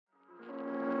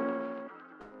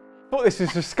thought this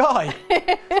was for Sky.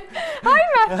 Hi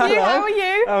Matthew, Hello. how are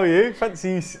you? How are you?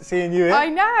 Fancy seeing you here. I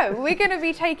know, we're going to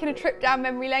be taking a trip down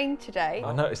memory lane today.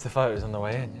 I noticed the photos on the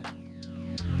way in.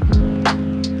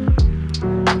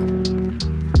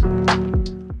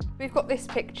 We've got this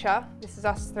picture, this is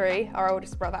us three, our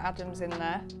oldest brother Adam's in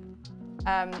there.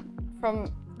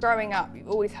 From growing up, you've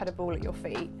always had a ball at your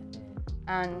feet.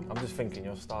 And I'm just thinking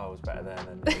your style was better there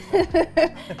than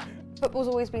football's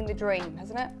always been the dream,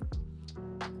 hasn't it?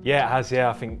 Yeah, it has, yeah.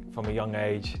 I think from a young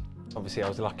age, obviously I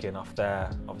was lucky enough there.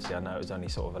 Obviously I know it was only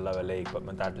sort of a lower league, but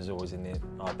my dad was always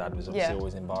our dad was obviously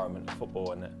always in the environment of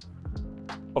football. And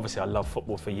obviously I loved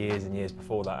football for years and years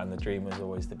before that, and the dream was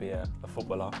always to be a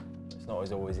footballer. It's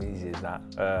not always easy as that.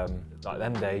 Like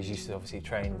them days, used to obviously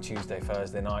train Tuesday,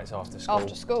 Thursday nights after school.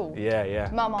 After school? Yeah,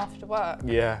 yeah. Mum after work?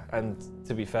 Yeah, and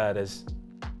to be fair, there's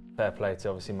fair play to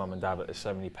obviously mum and dad, but there's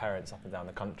so many parents up and down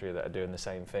the country that are doing the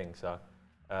same thing. So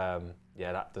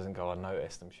yeah, that doesn't go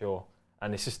unnoticed, I'm sure.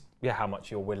 And it's just, yeah, how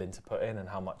much you're willing to put in and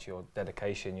how much your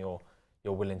dedication you're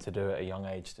willing to do at a young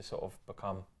age to sort of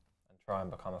try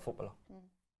and become a footballer.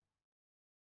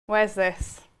 Where's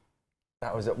this?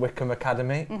 That was at Wickham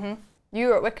Academy. Mm-hmm. You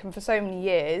were at Wickham for so many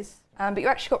years, but you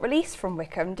actually got released from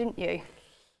Wickham, didn't you?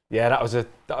 Yeah, that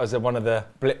was one of the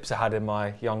blips I had in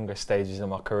my younger stages of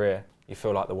my career. You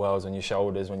feel like the world's on your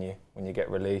shoulders when you get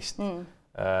released,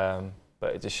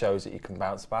 but it just shows that you can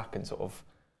bounce back and sort of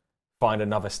find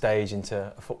another stage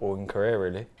into a footballing career,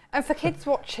 really. And for kids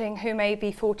watching who may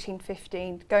be 14,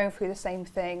 15, going through the same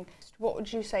thing, what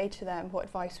would you say to them? What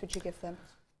advice would you give them?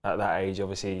 At that age,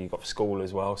 obviously, you've got school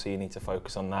as well, so you need to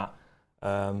focus on that.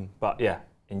 But yeah,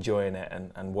 enjoying it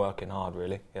and working hard,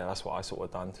 really. Yeah, that's what I sort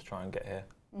of done to try and get here.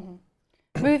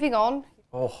 Mm-hmm. Moving on.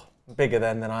 Oh, bigger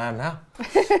then than I am now.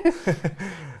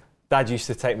 Dad used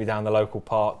to take me down the local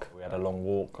park. We had a long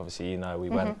walk, obviously, you know, we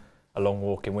went a long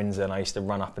walk in Windsor, and I used to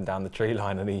run up and down the tree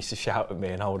line, and he used to shout at me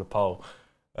and hold a pole.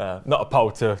 Not a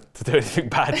pole to do anything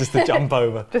bad, just to jump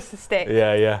over. Just a stick.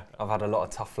 Yeah, yeah. I've had a lot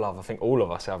of tough love. I think all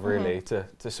of us have, really,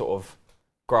 to sort of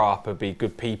grow up and be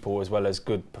good people as well as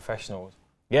good professionals.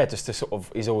 Yeah, just to sort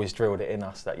of, he's always drilled it in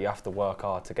us that you have to work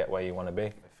hard to get where you want to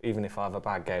be. Even if I have a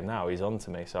bad game now, he's on to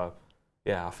me. So,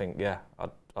 yeah, I think, yeah,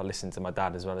 I listen to my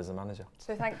dad as well as the manager.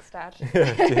 So thanks, Dad.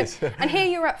 Yeah, cheers. And here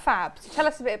you're at Fab. So tell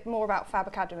us a bit more about Fab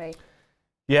Academy.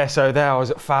 Yeah, so there I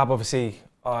was at Fab. Obviously,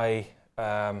 I,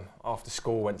 after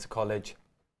school, went to college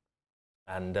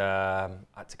and I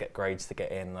had to get grades to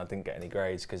get in. I didn't get any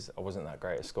grades because I wasn't that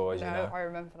great at school, as you know. I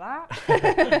remember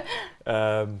that.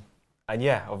 And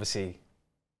yeah, obviously,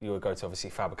 you would go to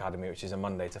Fab Academy, which is a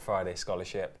Monday to Friday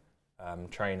scholarship,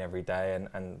 train every day,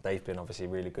 and they've been obviously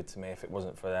really good to me. If it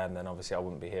wasn't for them, then obviously I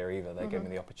wouldn't be here either. They gave me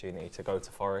the opportunity to go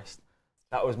to Forest.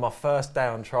 That was my first day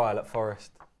on trial at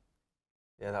Forest.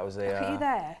 Yeah, that was a... Look at you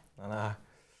there. I know.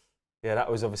 Yeah,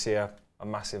 that was obviously a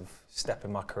massive step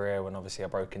in my career when obviously I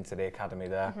broke into the academy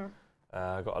there.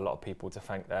 I got a lot of people to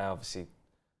thank there, obviously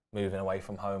moving away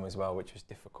from home as well, which was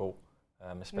difficult.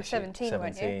 Especially you were 17,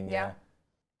 weren't you? Yeah.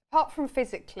 Apart from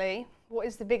physically, what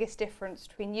is the biggest difference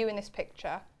between you in this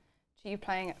picture to you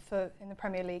playing in the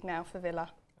Premier League now for Villa?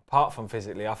 Apart from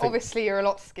physically, I think... Obviously, you're a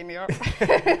lot skinnier.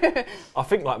 I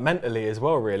think like mentally as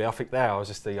well, really. I think there I was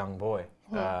just a young boy.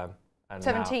 And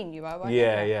 17 now, you were, weren't you?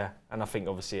 Yeah, yeah. And I think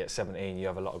obviously at 17 you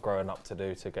have a lot of growing up to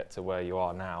do to get to where you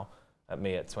are now, at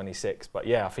me at 26. But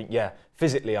yeah, I think, yeah,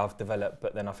 physically I've developed,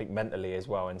 but then I think mentally as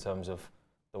well in terms of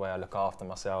the way I look after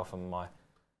myself and my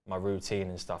routine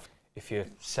and stuff. If you're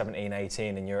 17,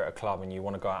 18 and you're at a club and you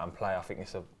want to go out and play, I think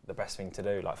it's the best thing to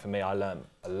do. Like for me, I learned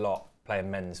a lot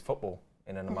playing men's football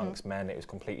in and amongst men. It was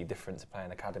completely different to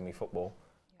playing academy football.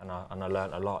 And I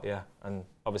learnt a lot, yeah. And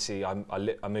obviously I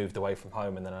moved away from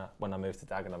home, and then when I moved to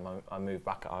Dagenham, I moved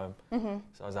back at home.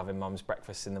 So I was having mum's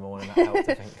breakfast in the morning, that helped,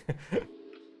 I think.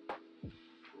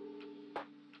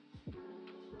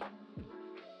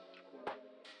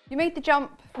 You made the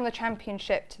jump from the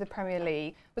Championship to the Premier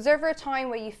League. Was there ever a time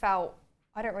where you felt,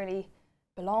 I don't really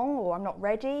belong, or I'm not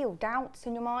ready, or doubts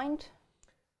in your mind?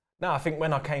 No, I think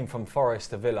when I came from Forest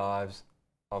to Villa, I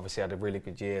obviously had a really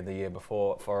good year the year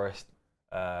before at Forest.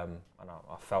 And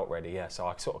I felt ready, yeah. So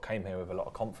I sort of came here with a lot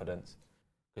of confidence.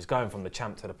 Because going from the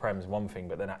Champ to the Prem is one thing,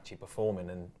 but then actually performing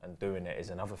and doing it is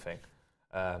another thing.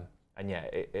 And yeah,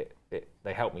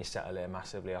 they helped me settle in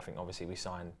massively. I think obviously we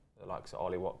signed the likes of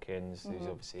Ollie Watkins, who's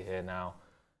obviously here now.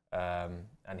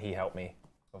 And he helped me.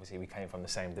 Obviously we came from the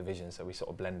same division, so we sort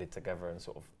of blended together and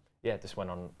sort of, yeah, just went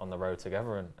on the road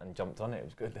together and jumped on it. It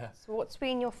was good, yeah. So what's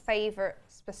been your favourite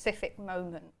specific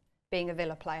moment being a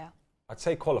Villa player? I'd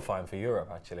say qualifying for Europe,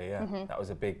 actually, yeah. That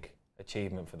was a big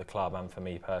achievement for the club and for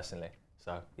me personally.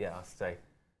 So, yeah, I'd say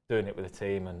doing it with the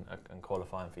team and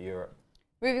qualifying for Europe.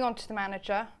 Moving on to the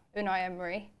manager, Unai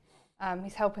Emery.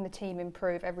 He's helping the team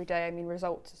improve every day. I mean,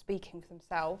 results are speaking for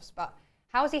themselves, but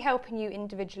how is he helping you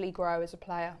individually grow as a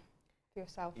player for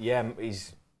yourself? Yeah,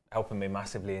 he's helping me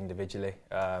massively individually.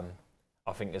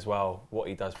 I think as well, what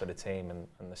he does for the team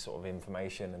and the sort of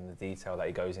information and the detail that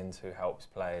he goes into helps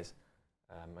players.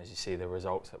 As you see, the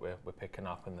results that we're picking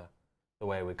up and the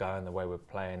way we're going, the way we're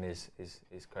playing is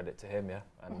credit to him, yeah.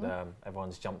 And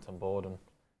everyone's jumped on board and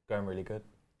going really good.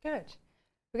 Good.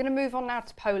 We're going to move on now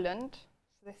to Poland.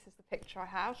 So this is the picture I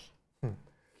have.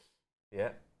 Yeah.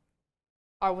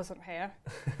 I wasn't here.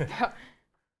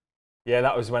 Yeah,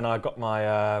 that was when I got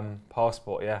my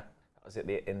passport, yeah. I was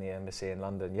in the embassy in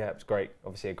London. Yeah, it was great.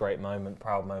 Obviously a great moment,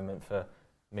 proud moment for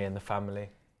me and the family.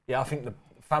 Yeah, I think the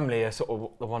family are sort of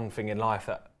the one thing in life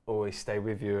that always stay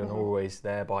with you and always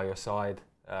there by your side.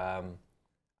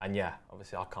 And yeah,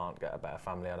 obviously I can't get a better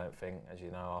family, I don't think. As you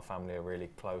know, our family are really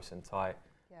close and tight.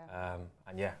 Yeah.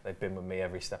 And yeah, they've been with me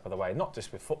every step of the way, not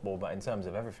just with football, but in terms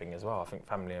of everything as well. I think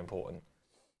family are important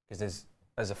because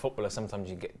as a footballer, sometimes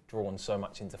you get drawn so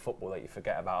much into football that you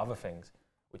forget about other things,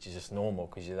 which is just normal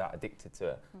because you're that addicted to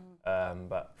it.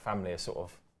 But family are sort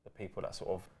of the people that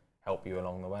sort of help you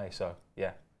along the way. So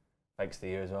yeah, thanks to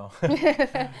you as well.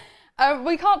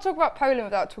 We can't talk about Poland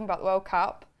without talking about the World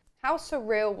Cup. How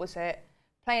surreal was it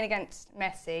playing against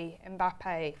Messi,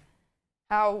 Mbappe?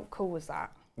 How cool was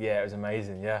that? Yeah, it was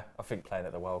amazing. Yeah, I think playing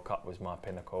at the World Cup was my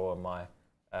pinnacle and my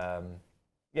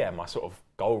my sort of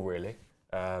goal really.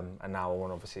 And now I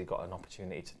want obviously got an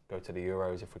opportunity to go to the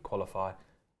Euros if we qualify.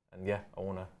 And yeah, I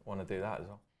want to do that as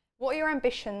well. What are your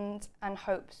ambitions and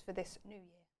hopes for this new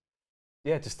year?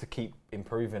 Yeah, just to keep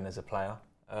improving as a player.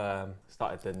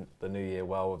 Started the new year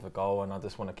well with a goal, and I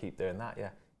just want to keep doing that. Yeah,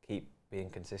 keep being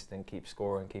consistent, keep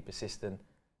scoring, keep assisting,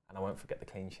 and I won't forget the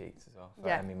clean sheets as well. For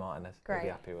Emi Martinez, I'll be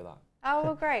happy with that. Oh,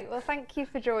 well, great. Well, thank you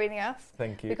for joining us.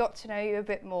 Thank you. We got to know you a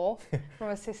bit more from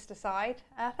a sister side.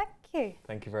 Thank you.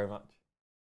 Thank you very much.